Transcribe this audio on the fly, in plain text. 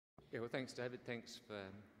Yeah, well, thanks, David. Thanks for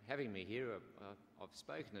having me here. I've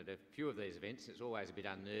spoken at a few of these events. It's always a bit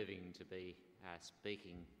unnerving to be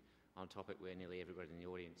speaking on a topic where nearly everybody in the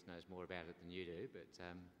audience knows more about it than you do, but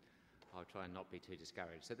I'll try and not be too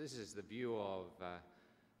discouraged. So this is the view of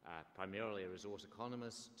primarily a resource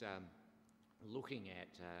economist looking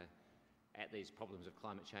at these problems of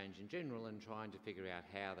climate change in general and trying to figure out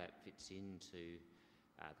how that fits into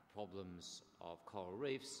the problems of coral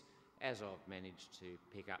reefs, as I've managed to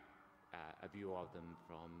pick up a view of them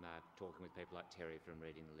from talking with people like Terry, from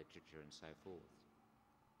reading the literature and so forth.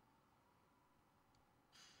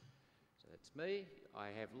 So that's me. I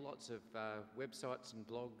have lots of websites and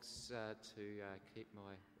blogs to keep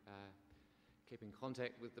in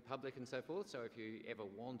contact with the public and so forth. So if you ever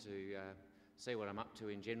want to see what I'm up to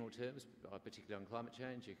in general terms, particularly on climate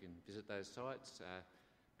change, you can visit those sites.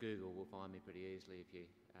 Google will find me pretty easily if you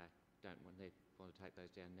don't want to take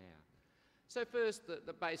those down now. So first,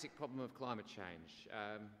 the basic problem of climate change.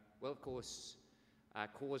 Well, of course,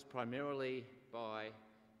 caused primarily by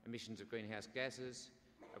emissions of greenhouse gases,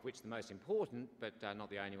 of which the most important, but not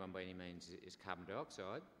the only one by any means, is carbon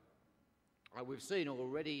dioxide. We've seen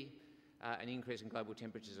already an increase in global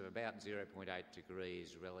temperatures of about 0.8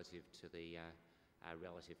 degrees relative to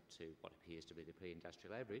what appears to be the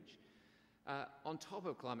pre-industrial average. On top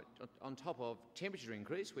of temperature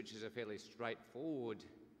increase, which is a fairly straightforward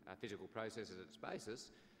physical process at its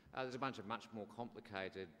basis, there's a bunch of much more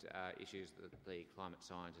complicated issues that the climate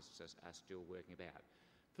scientists are still working about.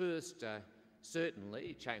 First,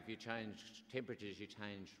 certainly, if you change temperatures, you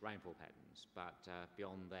change rainfall patterns, but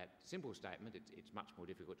beyond that simple statement, it's much more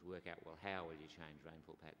difficult to work out, well, how will you change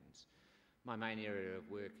rainfall patterns? My main area of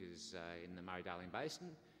work is in the Murray-Darling Basin,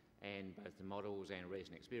 and both the models and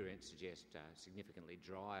recent experience suggest significantly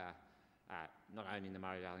drier, not only in the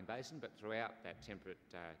Murray-Darling Basin, but throughout that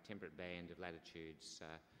temperate band of latitudes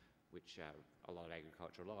which a lot of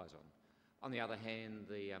agriculture relies on. On the other hand,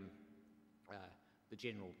 the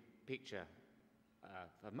general picture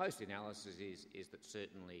for most analysis is that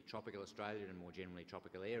certainly tropical Australia and more generally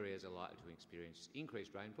tropical areas are likely to experience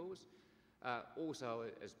increased rainfalls. Also,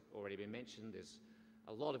 as already been mentioned, there's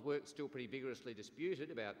a lot of work still pretty vigorously disputed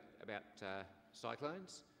about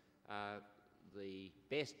cyclones. The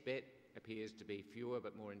best bet appears to be fewer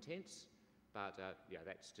but more intense, but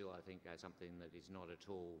that's still, I think, something that is not at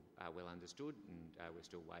all well understood, and we're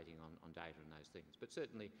still waiting on data on those things. But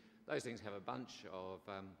certainly those things have a bunch of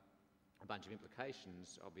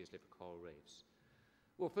implications, obviously, for coral reefs.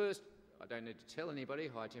 Well, first, I don't need to tell anybody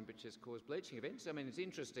high temperatures cause bleaching events. I mean, it's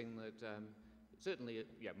interesting that certainly,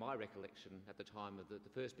 my recollection at the time of the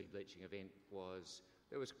first big bleaching event was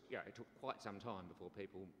it took quite some time before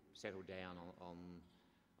people settled down on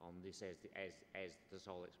this as the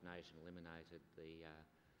sole explanation, eliminated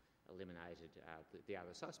the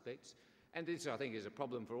other suspects. And this, I think, is a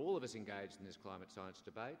problem for all of us engaged in this climate science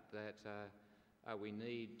debate, that we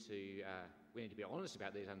need to be honest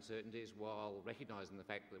about these uncertainties while recognising the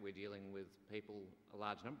fact that we're dealing with people, a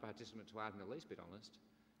large number of participants who aren't in the least bit honest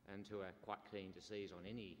and who are quite keen to seize on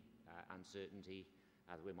any uncertainty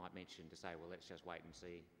that we might mention, to say, well, let's just wait and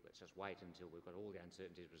see, let's just wait until we've got all the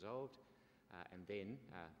uncertainties resolved, and then,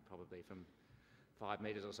 probably from 5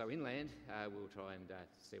 metres or so inland, we'll try and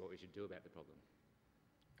see what we should do about the problem.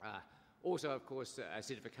 Also, of course,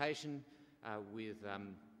 acidification with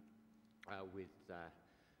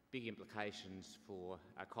big implications for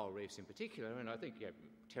coral reefs in particular, and I think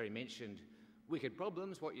Terry mentioned wicked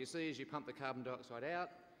problems. What you see is you pump the carbon dioxide out.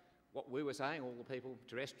 What we were saying, all the people,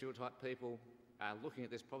 terrestrial type people, looking at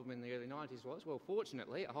this problem in the early 90s was, well,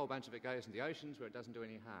 fortunately, a whole bunch of it goes in the oceans where it doesn't do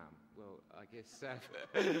any harm. Well, I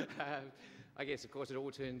guess, of course, it all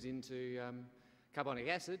turns into carbonic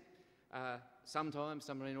acid. Sometimes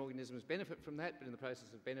some marine organisms benefit from that, but in the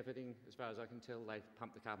process of benefiting, as far as I can tell, they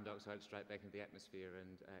pump the carbon dioxide straight back into the atmosphere,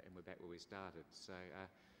 and we're back where we started.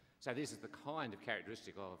 So this is the kind of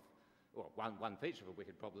characteristic of, well, one feature of a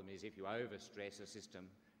wicked problem is if you overstress a system,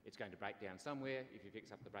 it's going to break down somewhere. If you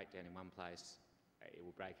fix up the breakdown in one place, it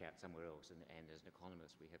will break out somewhere else. And as an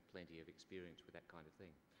economist, we have plenty of experience with that kind of thing.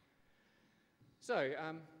 So,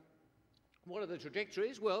 what are the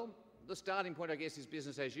trajectories? Well, the starting point, I guess, is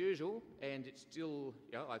business as usual, and it's still,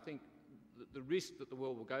 I think the risk that the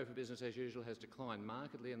world will go for business as usual has declined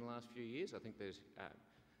markedly in the last few years. I think there's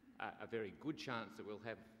a very good chance that we'll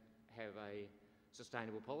have a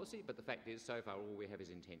sustainable policy, but the fact is, so far, all we have is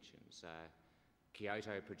intentions.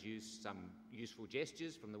 Kyoto produced some useful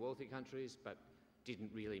gestures from the wealthy countries, but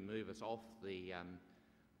didn't really move us off the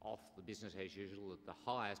business as usual, the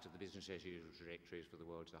highest of the business as usual trajectories for the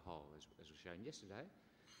world as a whole, as was shown yesterday.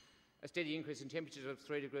 A steady increase in temperatures of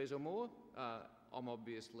 3 degrees or more. I'm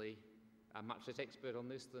obviously much less expert on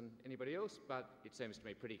this than anybody else, but it seems to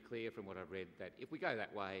me pretty clear from what I've read that if we go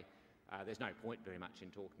that way, there's no point very much in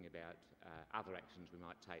talking about other actions we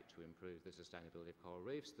might take to improve the sustainability of coral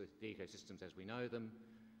reefs. The ecosystems as we know them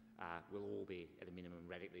will all be, at a minimum,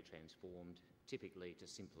 radically transformed, typically to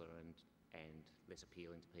simpler and less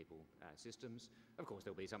appealing to people systems. Of course,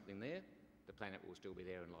 there'll be something there. The planet will still be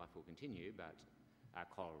there and life will continue, but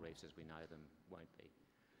coral reefs as we know them won't be.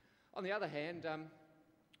 On the other hand,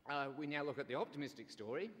 we now look at the optimistic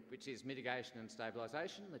story, which is mitigation and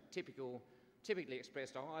stabilisation, typically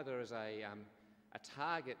expressed either as a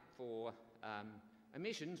target for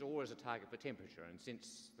emissions or as a target for temperature. And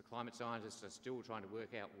since the climate scientists are still trying to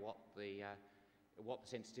work out what the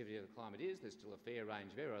sensitivity of the climate is, there's still a fair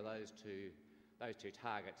range of error. Those two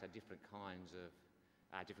targets are different kinds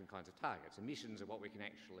of targets. Emissions are what we can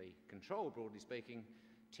actually control, broadly speaking.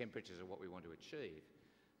 Temperatures are what we want to achieve.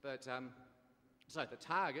 But so the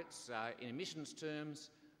targets, in emissions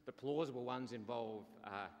terms, the plausible ones involve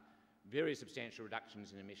very substantial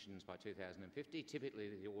reductions in emissions by 2050, typically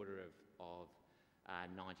the order of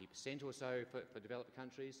 90% or so for developed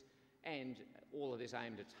countries, and all of this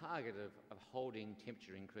aimed at a target of holding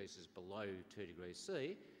temperature increases below 2 degrees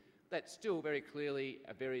C. That's still very clearly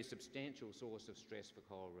a very substantial source of stress for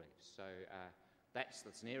coral reefs. So that's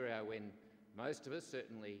the scenario when most of us,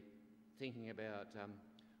 certainly thinking about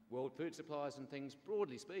world food supplies and things,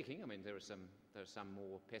 broadly speaking, I mean there are some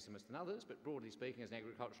more pessimists than others, but broadly speaking, as an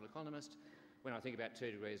agricultural economist, when I think about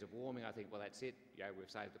 2 degrees of warming, I think, well, that's it, we've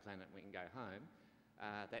saved the planet and we can go home.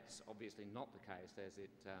 That's obviously not the case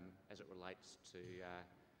as it relates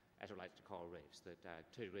to coral reefs. That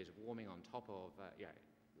 2 degrees of warming on top of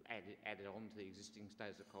added on to the existing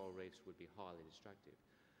status of coral reefs would be highly destructive.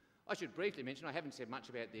 I should briefly mention, I haven't said much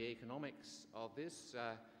about the economics of this.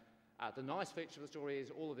 The nice feature of the story is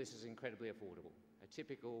all of this is incredibly affordable. A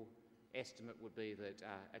typical estimate would be that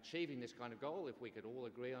achieving this kind of goal, if we could all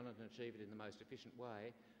agree on it and achieve it in the most efficient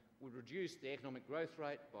way, would reduce the economic growth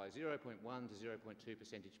rate by 0.1 to 0.2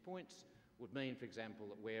 percentage points, would mean, for example,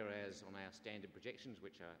 that whereas on our standard projections,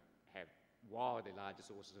 which have wildly larger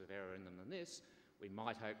sources of error in them than this, we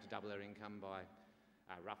might hope to double our income by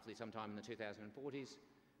roughly sometime in the 2040s.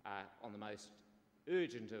 On the most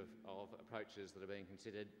urgent of approaches that are being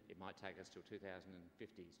considered, it might take us till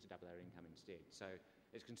 2050s to double our income instead. So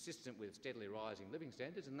it's consistent with steadily rising living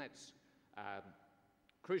standards, and that's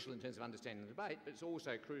crucial in terms of understanding the debate, but it's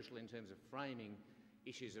also crucial in terms of framing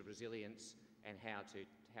issues of resilience and how to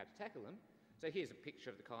tackle them. So here's a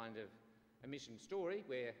picture of the kind of emission story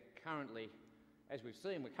where currently, as we've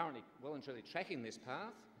seen, we're currently well and truly tracking this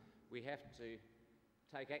path. We have to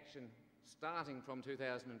take action starting from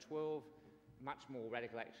 2012, much more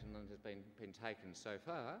radical action than has been taken so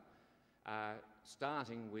far,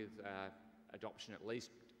 starting with adoption at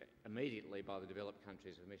least immediately by the developed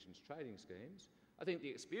countries of emissions trading schemes. I think the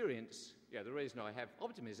experience, the reason I have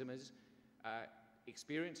optimism is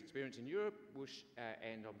experience in Europe,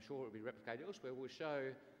 and I'm sure it will be replicated elsewhere, will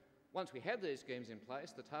show once we have these schemes in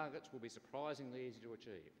place, the targets will be surprisingly easy to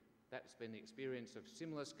achieve. That's been the experience of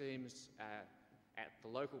similar schemes at the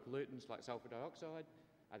local pollutants like sulphur dioxide.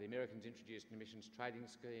 The Americans introduced an emissions trading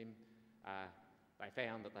scheme. They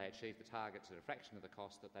found that they achieved the targets at a fraction of the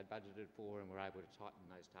cost that they'd budgeted for, and were able to tighten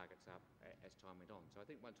those targets up as time went on. So I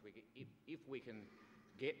think if we can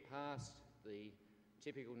get past the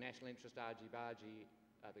typical national interest argy-bargy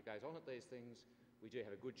that goes on at these things, we do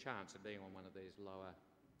have a good chance of being on one of these lower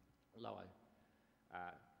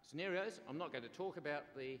scenarios. I'm not going to talk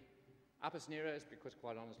about the upper scenarios because,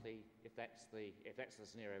 quite honestly, if that's the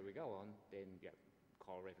scenario we go on, then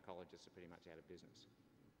coral reef ecologists are pretty much out of business.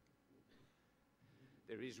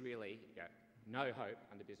 There is really no hope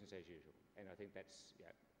under business as usual, and I think that's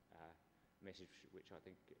a message which I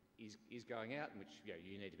think is going out, and which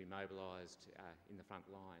you need to be mobilised in the front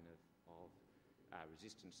line of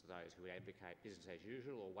resistance to those who would advocate business as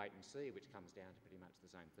usual or wait and see, which comes down to pretty much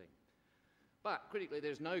the same thing. But critically,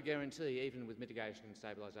 there's no guarantee, even with mitigation and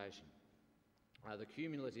stabilisation. The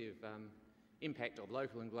cumulative impact of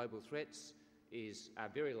local and global threats is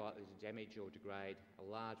very likely to damage or degrade a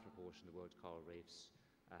large proportion of the world's coral reefs,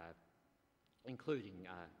 including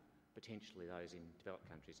potentially those in developed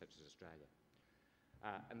countries such as Australia.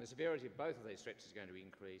 And the severity of both of these threats is going to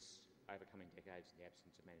increase over coming decades in the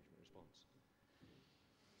absence of management response.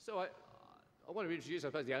 So I want to introduce, I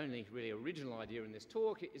suppose, the only really original idea in this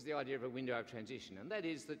talk is the idea of a window of transition, and that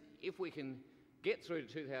is that if we can get through to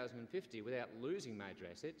 2050 without losing major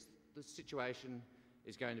assets, the situation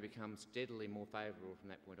is going to become steadily more favourable from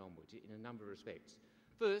that point onwards in a number of respects.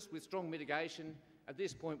 First, with strong mitigation, at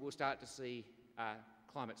this point we'll start to see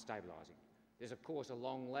climate stabilising. There's of course a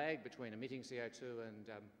long lag between emitting CO2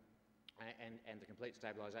 and the complete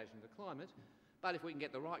stabilisation of the climate, but if we can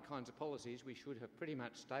get the right kinds of policies, we should have pretty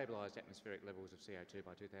much stabilised atmospheric levels of CO2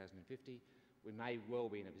 by 2050. We may well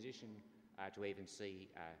be in a position to even see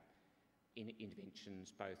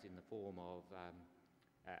interventions both in the form of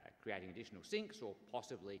creating additional sinks or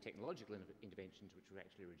possibly technological interventions which would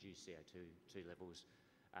actually reduce CO2 levels,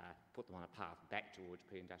 put them on a path back towards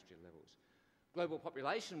pre-industrial levels. Global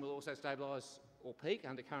population will also stabilise or peak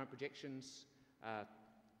under current projections.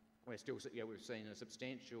 We've seen a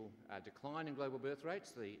substantial decline in global birth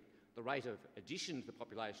rates. The rate of addition to the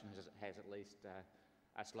population has at least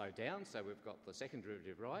slowed down, so we've got the second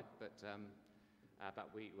derivative right, but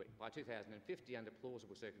by 2050, under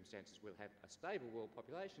plausible circumstances, we'll have a stable world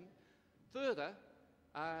population. Further,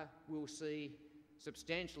 we'll see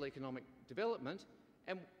substantial economic development,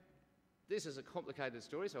 and this is a complicated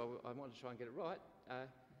story, so I want to try and get it right.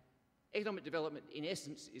 Economic development, in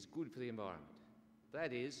essence, is good for the environment.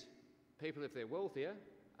 That is, people, if they're wealthier,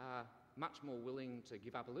 are much more willing to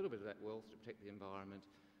give up a little bit of that wealth to protect the environment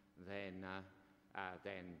than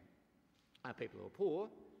people who are poor.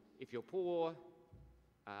 If you're poor,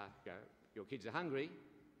 your kids are hungry,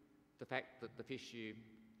 the fact that the fish you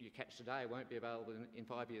catch today won't be available in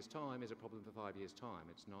 5 years' time is a problem for 5 years' time.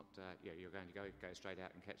 It's not, you're going to go straight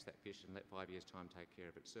out and catch that fish and let 5 years' time take care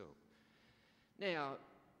of itself. Now,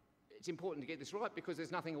 it's important to get this right because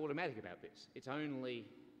there's nothing automatic about this. It's only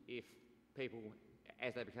if people,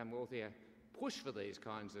 as they become wealthier, push for these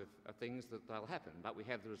kinds of things that they'll happen, but we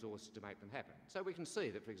have the resources to make them happen. So we can see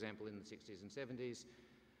that, for example, in the 60s and 70s,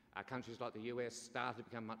 countries like the US started to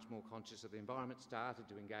become much more conscious of the environment, started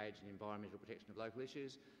to engage in environmental protection of local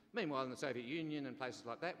issues. Meanwhile, in the Soviet Union and places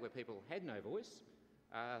like that, where people had no voice,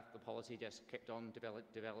 the policy just kept on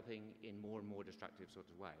developing in more and more destructive sorts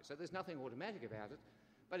of ways. So there's nothing automatic about it,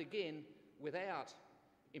 but again, without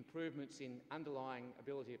improvements in underlying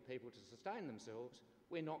ability of people to sustain themselves,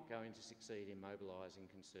 we're not going to succeed in mobilising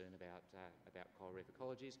concern about coral reef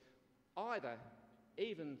ecologies,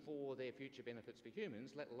 even for their future benefits for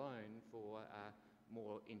humans, let alone for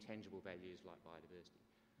more intangible values like biodiversity.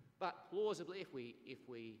 But plausibly, if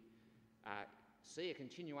we see a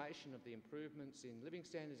continuation of the improvements in living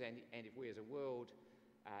standards, and if we as a world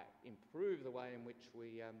improve the way in which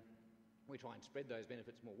we try and spread those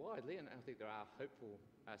benefits more widely, and I think there are hopeful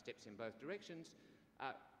steps in both directions,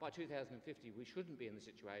 by 2050 we shouldn't be in the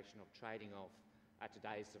situation of trading off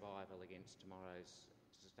today's survival against tomorrow's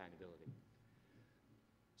sustainability.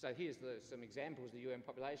 So here's some examples of the UN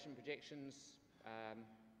population projections.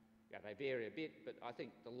 They vary a bit, but I think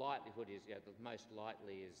the likelihood is, the most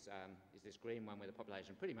likely is this green one where the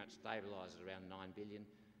population pretty much stabilises around 9 billion,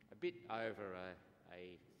 a bit over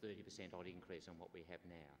a 30% odd increase on what we have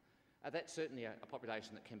now. That's certainly a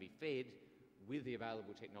population that can be fed with the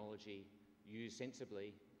available technology, used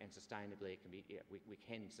sensibly and sustainably. We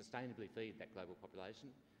can sustainably feed that global population,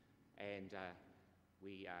 and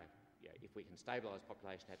if we can stabilise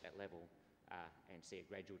population at that level and see a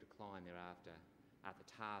gradual decline thereafter, the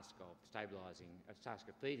task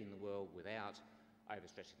of feeding the world without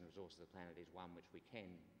overstressing the resources of the planet is one which we can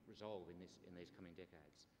resolve in these coming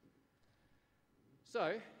decades.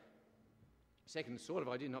 So, second sort of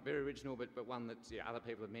idea, not very original, but one that other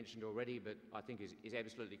people have mentioned already, but I think is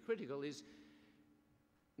absolutely critical, is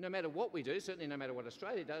no matter what we do, certainly no matter what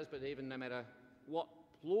Australia does, but even no matter what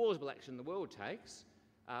plausible action the world takes,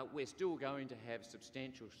 we're still going to have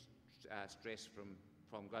substantial stress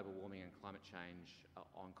from global warming and climate change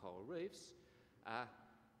on coral reefs.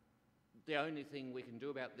 The only thing we can do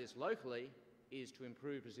about this locally is to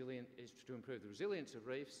improve the resilience of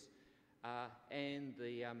reefs, and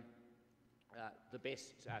the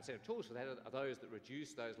best set of tools for that are those that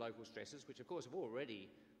reduce those local stresses, which of course have already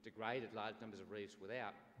degraded large numbers of reefs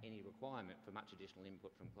without any requirement for much additional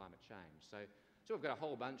input from climate change. So we've got a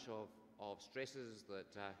whole bunch of stresses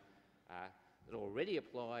that already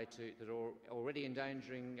apply that are already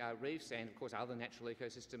endangering reefs and of course other natural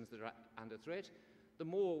ecosystems that are under threat. The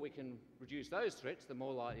more we can reduce those threats, the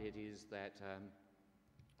more likely it is that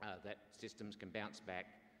that systems can bounce back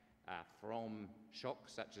from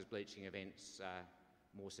shocks such as bleaching events,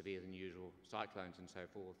 more severe than usual, cyclones and so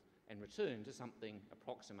forth, and return to something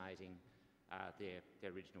approximating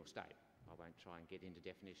their original state. I won't try and get into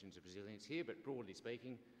definitions of resilience here, but broadly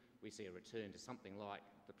speaking, we see a return to something like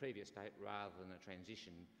the previous state rather than a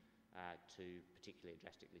transition to particularly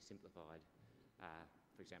drastically simplified,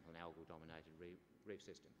 for example, an algal-dominated reef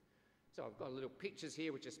system. So I've got little pictures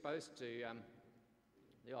here which are supposed to,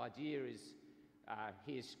 the idea is,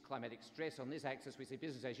 here's climatic stress on this axis. We see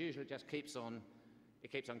business as usual, it just keeps on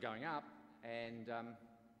it keeps on going up, and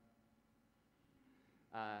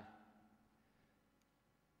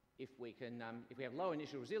if we have low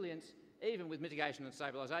initial resilience, even with mitigation and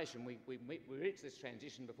stabilisation, we reach this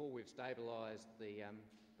transition before we've stabilised the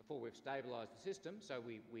system. So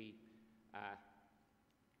we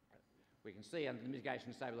can see under the mitigation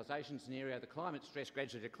and stabilisation scenario the climate stress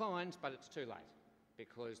gradually declines, but it's too late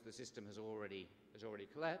because the system has already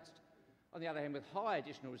collapsed. On the other hand, with high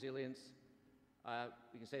additional resilience,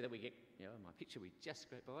 we can see that we get, my picture we just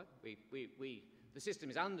scraped by. The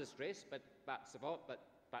system is under stress, but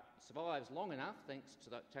survives long enough, thanks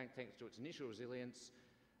to its initial resilience,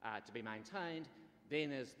 to be maintained.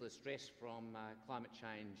 Then, as the stress from climate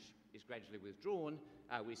change is gradually withdrawn,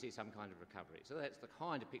 we see some kind of recovery. So that's the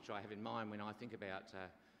kind of picture I have in mind when I think about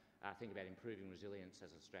improving resilience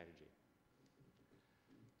as a strategy.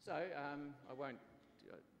 So I won't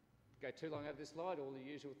go too long over this slide. All the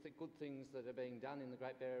usual good things that are being done in the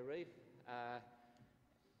Great Barrier Reef are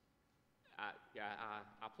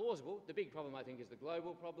plausible. The big problem, I think, is the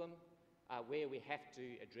global problem, where we have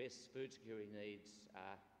to address food security needs,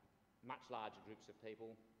 much larger groups of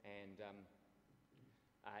people, and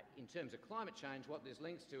in terms of climate change, what this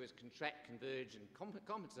links to is contract, converge and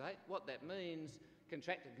compensate. What that means,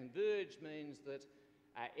 contract and converge, means that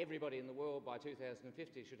everybody in the world by 2050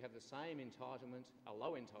 should have the same entitlement, a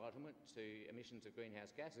low entitlement to emissions of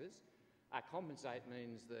greenhouse gases. Compensate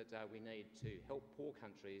means that we need to help poor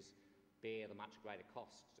countries bear the much greater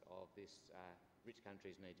costs of this. Rich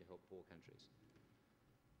countries need to help poor countries.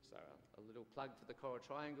 So a little plug for the Coral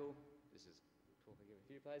Triangle. This is talking in a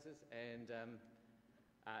few places, and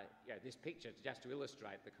this picture just to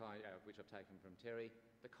illustrate the kind, which I've taken from Terry,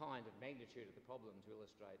 the kind of magnitude of the problem to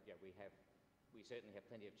illustrate. We certainly have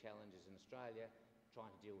plenty of challenges in Australia.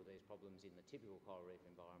 Trying to deal with these problems in the typical coral reef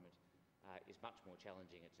environment is much more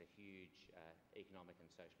challenging. It's a huge economic and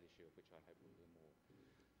social issue, of which I hope we'll do more.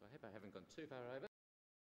 So I hope I haven't gone too far over.